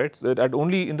separated, right? So that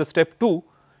only in the step 2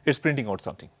 it's printing out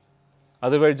something.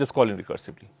 Otherwise, just calling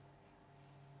recursively.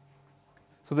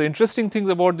 So the interesting things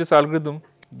about this algorithm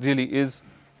really is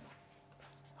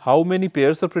how many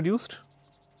pairs are produced,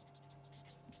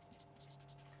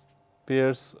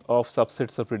 pairs of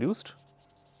subsets are produced,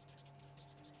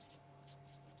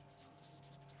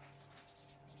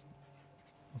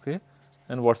 okay,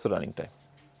 and what's the running time.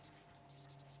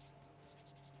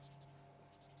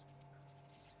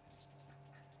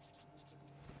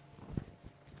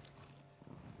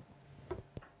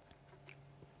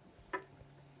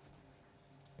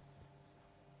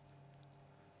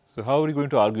 So how are we going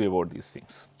to argue about these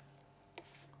things?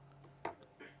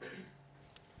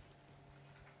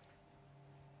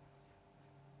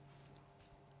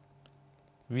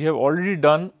 We have already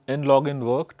done n log n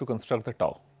work to construct the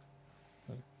tau.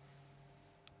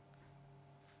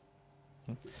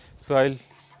 So I'll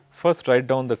first write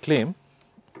down the claim,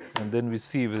 and then we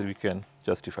see whether we can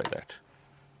justify that.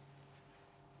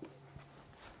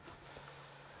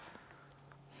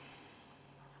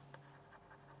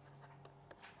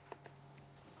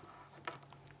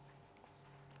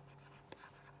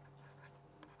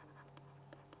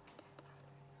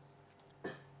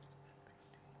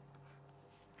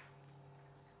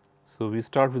 So we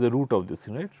start with the root of this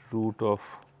thing, right? Root of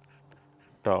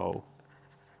tau,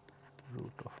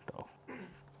 root of tau.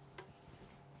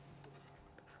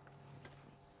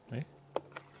 Right?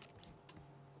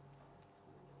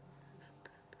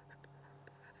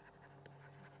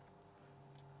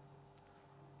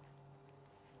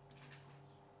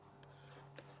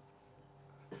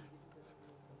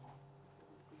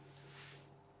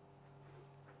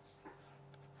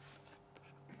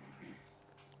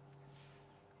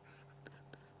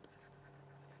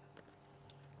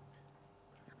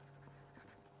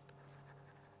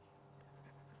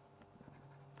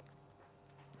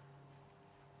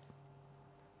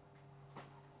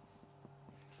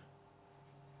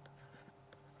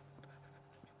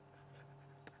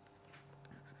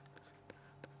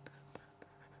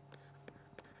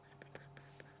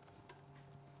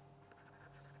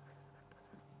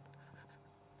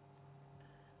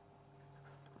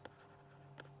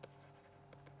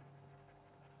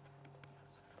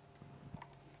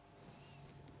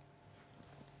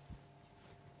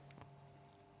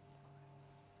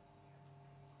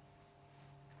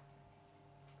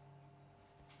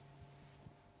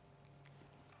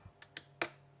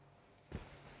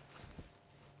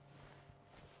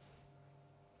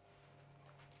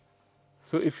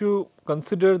 So if you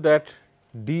consider that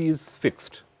d is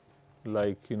fixed,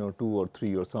 like 2 or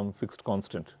 3 or some fixed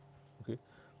constant, okay,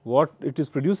 what it is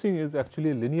producing is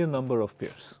actually a linear number of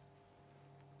pairs.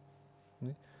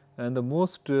 Okay? And the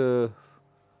most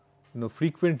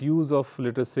frequent use of,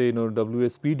 let us say,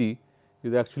 WSPD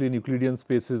is actually in Euclidean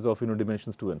spaces of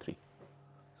dimensions 2 and 3.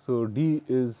 So d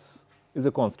is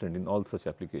a constant in all such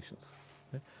applications.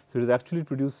 Okay? So it is actually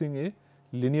producing a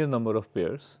linear number of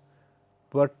pairs,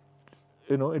 but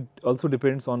it also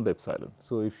depends on the epsilon.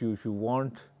 So if you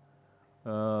want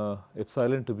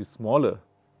epsilon to be smaller,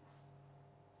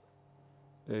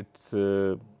 it's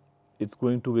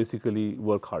going to basically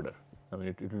work harder. I mean,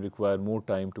 it will require more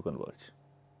time to converge.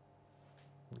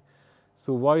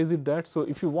 So why is it that? So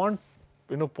if you want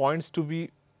points to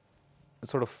be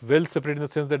sort of well separated in the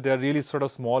sense that they are really sort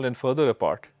of small and further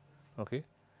apart, okay,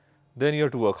 then you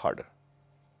have to work harder.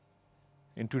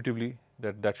 Intuitively,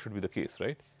 that should be the case,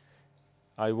 right?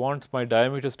 I want my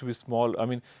diameters to be small. I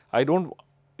mean, I don't.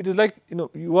 It is like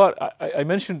I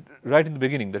mentioned right in the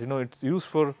beginning that it's used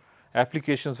for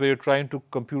applications where you're trying to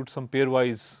compute some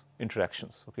pairwise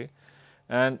interactions, okay,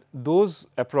 and those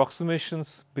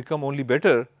approximations become only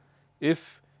better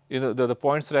if the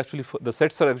points are actually the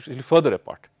sets are actually further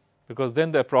apart, because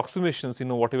then the approximations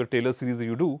whatever Taylor series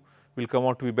you do will come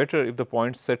out to be better if the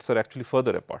point sets are actually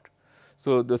further apart.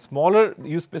 So, the smaller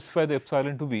you specify the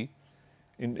epsilon to be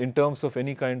in terms of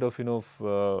any kind of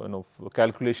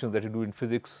calculations that you do in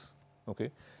physics,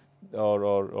 okay,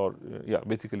 or yeah,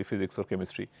 basically physics or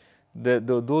chemistry,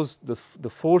 the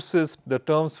forces, the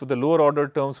terms for the lower order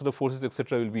terms for the forces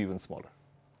etc. will be even smaller.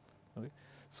 Okay.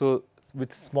 So,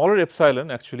 with smaller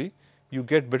epsilon actually you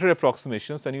get better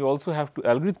approximations, and you also have to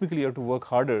algorithmically have to work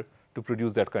harder to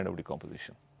produce that kind of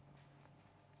decomposition.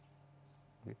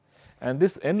 Okay. And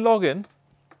this n log n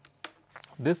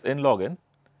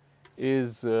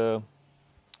is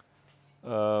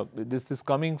this is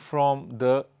coming from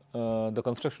the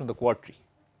construction of the quad tree.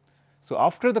 So,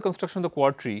 after the construction of the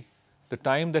quad tree, the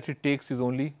time that it takes is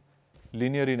only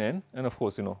linear in n, and of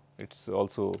course, it's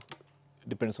also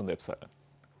depends on the epsilon.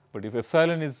 But if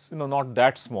epsilon is not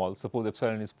that small, suppose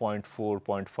epsilon is 0.4,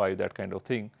 0.5, that kind of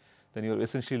thing, then you are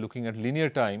essentially looking at linear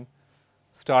time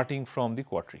starting from the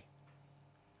quad tree.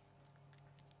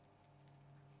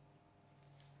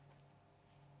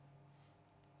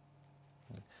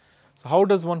 So, how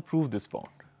does one prove this bound?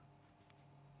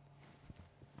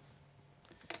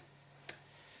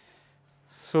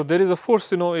 So, there is of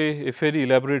course a fairly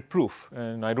elaborate proof,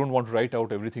 and I do not want to write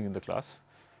out everything in the class.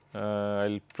 I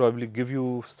will probably give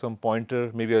you some pointer,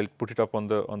 maybe I will put it up on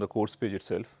the course page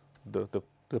itself,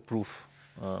 the proof,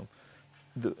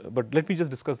 but let me just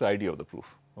discuss the idea of the proof.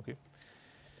 Okay.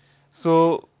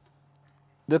 So,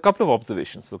 there are a couple of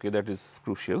observations, okay, that is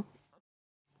crucial.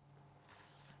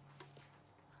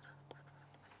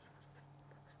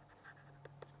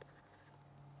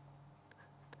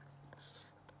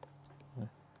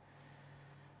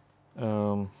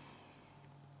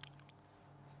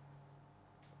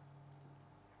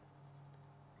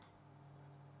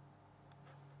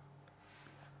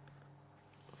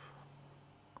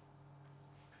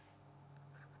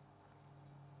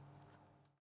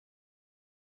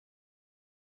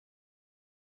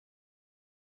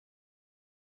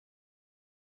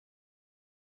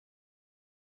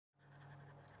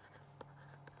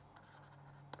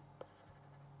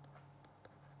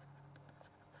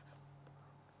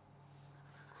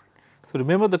 So,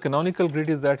 remember the canonical grid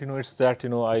is that it's that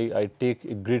I take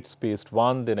a grid spaced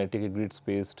 1, then I take a grid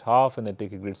spaced half, and I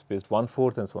take a grid spaced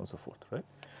 1/4, and so on and so forth, right.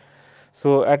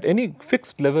 So, at any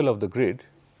fixed level of the grid,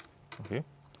 okay,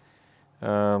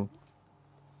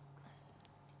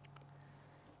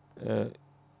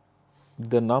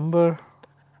 the number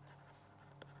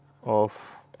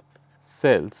of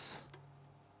cells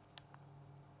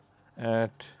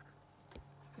at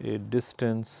a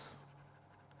distance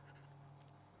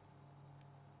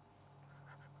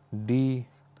d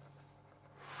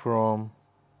from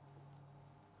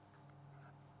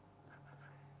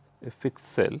a fixed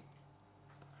cell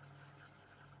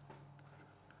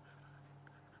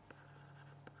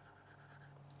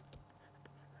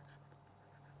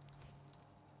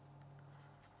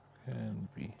can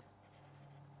be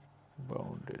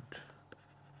bounded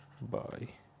by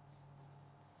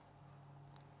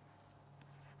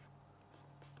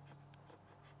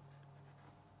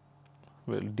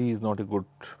well, d is not a good,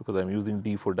 because I am using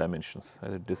d for dimensions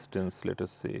at a distance, let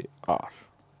us say r.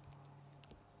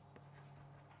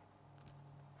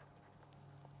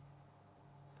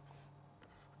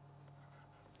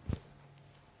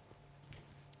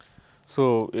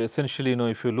 So, essentially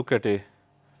if you look at a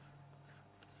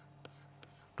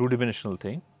two-dimensional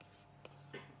thing,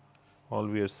 all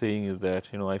we are saying is that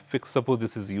I fix, suppose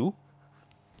this is u,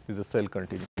 this is a cell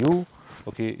containing u,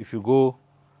 okay. If you go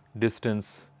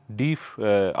distance d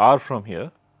r from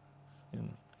here in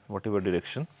whatever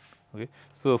direction, okay.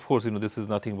 So, of course, this is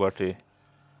nothing but a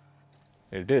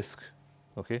disk,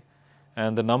 okay,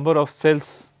 and the number of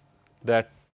cells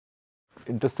that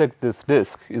intersect this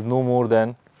disk is no more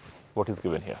than what is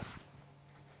given here.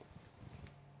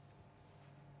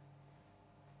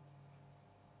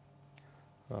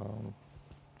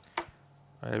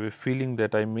 I have a feeling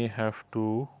that I may have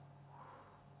to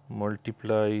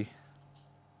multiply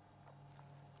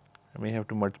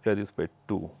this by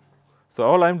 2. So,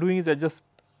 all I am doing is I just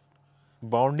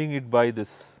bounding it by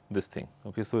this thing,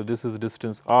 okay. So, this is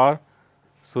distance r,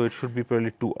 so it should be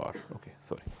probably 2r, okay,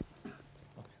 sorry.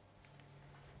 Okay.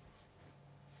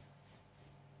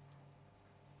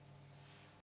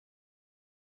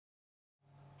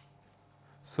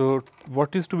 So,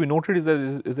 what is to be noted is that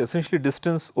it is essentially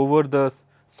distance over the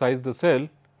size of the cell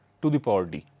to the power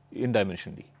d in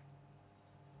dimension d.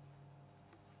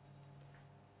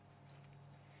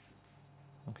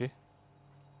 Okay.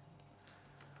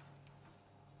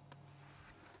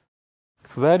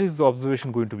 where is the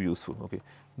observation going to be useful? Okay.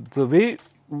 The way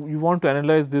you want to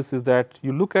analyze this is that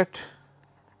you look at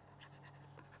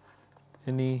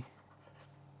any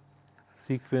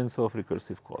sequence of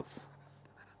recursive calls.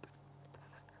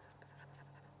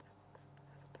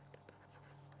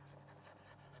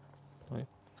 Right.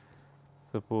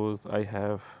 Suppose I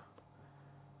have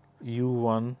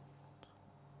U1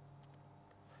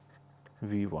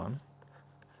 V1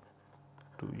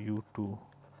 to U2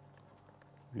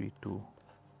 V2 to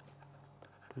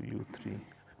U3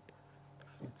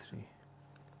 V3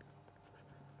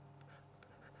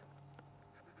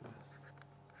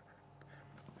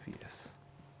 Vs.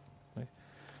 Right.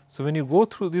 So, when you go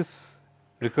through this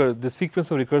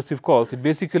sequence of recursive calls, it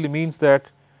basically means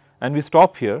that, and we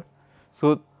stop here.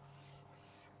 So,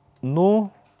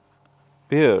 no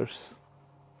pairs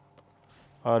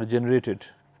are generated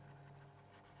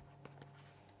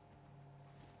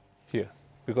here,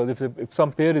 because if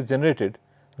some pair is generated,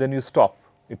 then you stop,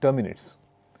 it terminates.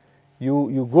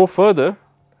 You go further,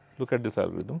 look at this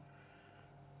algorithm.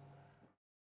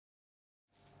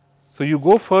 So, you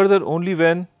go further only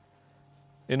when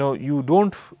you do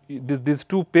not, these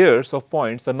two pairs of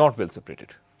points are not well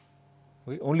separated.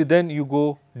 Okay. Only then you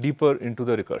go deeper into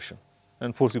the recursion,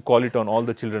 and force you call it on all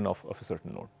the children of a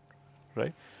certain node,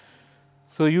 right.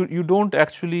 So, you do not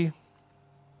actually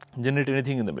generate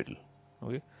anything in the middle,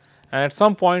 okay. And at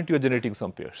some point you are generating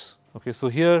some pairs. Okay. So,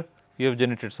 here you have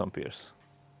generated some pairs.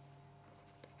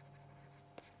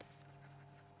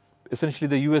 Essentially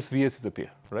the USVS is a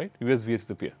pair, right, USVS is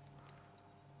a pair.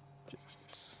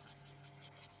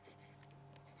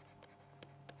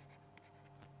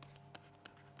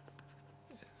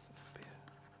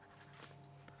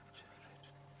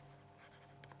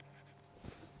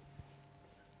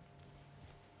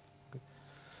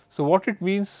 So, what it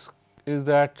means is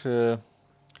that can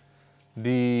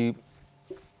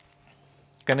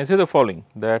I say the following,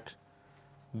 that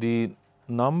the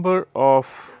number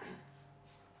of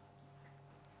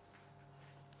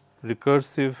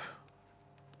recursive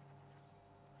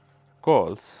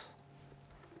calls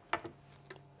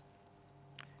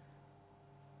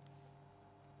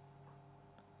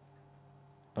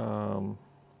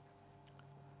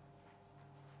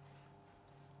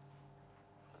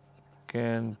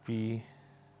can be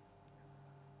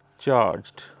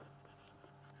charged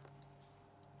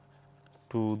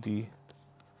to the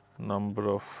number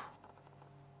of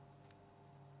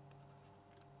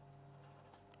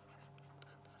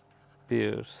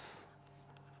pairs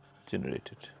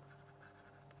generated.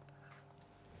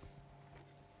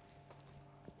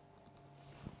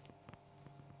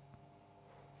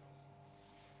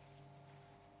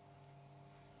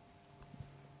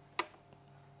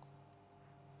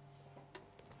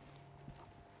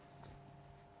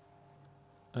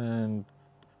 And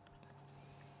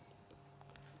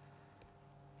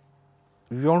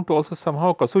we want to also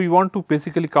somehow, so we want to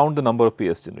basically count the number of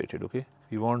pairs generated. Okay,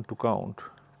 we want to count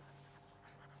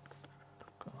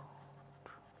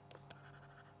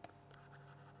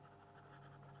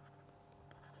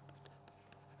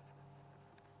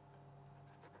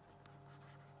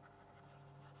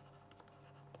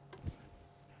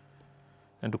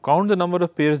and to count the number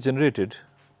of pairs generated,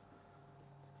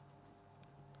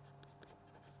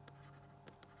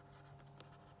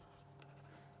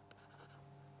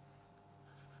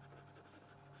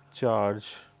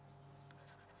 charge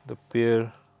the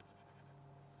pair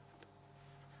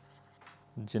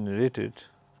generated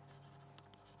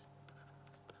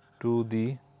to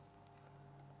the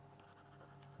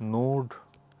node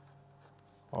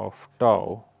of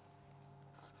tau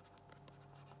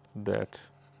that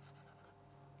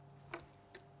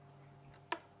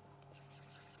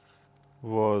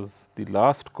was the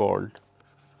last called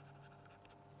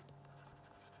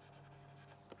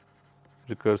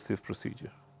recursive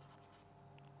procedure.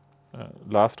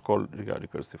 Last called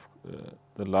recursive,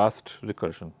 the last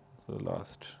recursion, the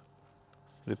last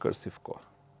recursive call.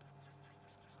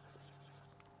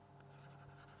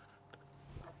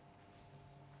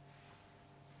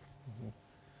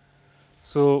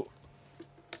 So,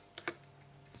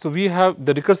 we have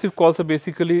the recursive calls are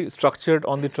basically structured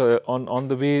on the on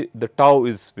the way the tau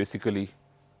is basically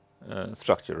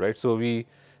structured, right. So, we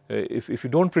if you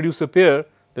do not produce a pair,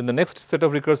 then the next set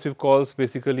of recursive calls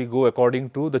basically go according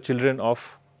to the children of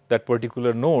that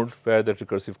particular node where that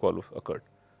recursive call occurred,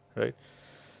 right.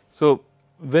 So,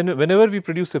 whenever we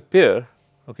produce a pair,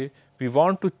 okay, we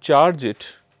want to charge it,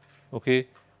 okay,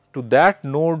 to that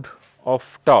node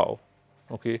of tau,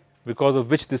 okay, because of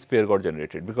which this pair got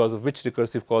generated, because of which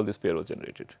recursive call this pair was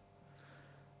generated.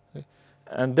 Okay.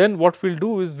 And then what we will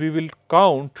do is we will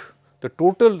count the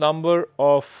total number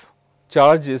of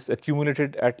charge is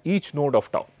accumulated at each node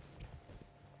of tau.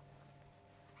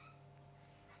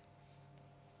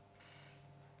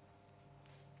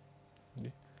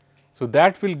 So,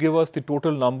 that will give us the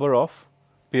total number of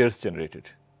pairs generated,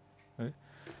 right.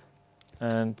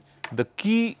 And the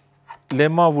key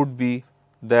lemma would be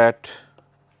that,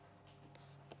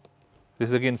 this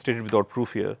is again stated without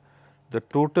proof here, the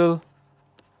total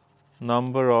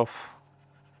number of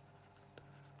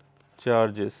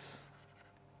charges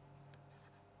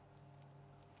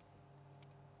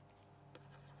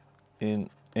in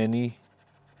any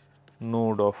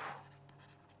node of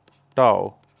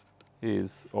tau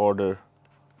is order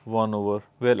 1 over,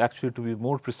 well, actually to be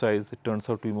more precise, it turns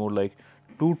out to be more like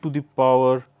 2 to the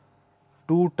power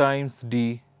 2 times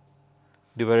d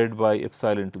divided by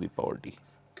epsilon to the power d.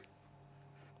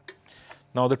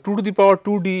 Now, the 2 to the power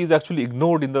 2 d is actually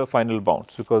ignored in the final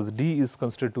bounds, because d is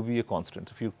considered to be a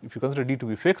constant. If you consider d to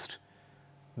be fixed,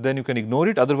 then you can ignore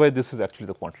it, otherwise this is actually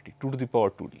the quantity 2 to the power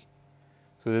 2 d.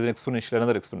 So, there is an exponential,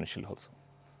 another exponential also.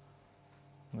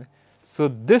 Right. So,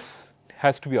 this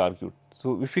has to be argued.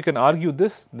 So, if we can argue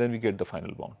this, then we get the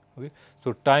final bound. Okay.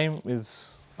 So, time is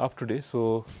up today.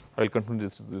 So, I will continue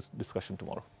this discussion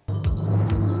tomorrow.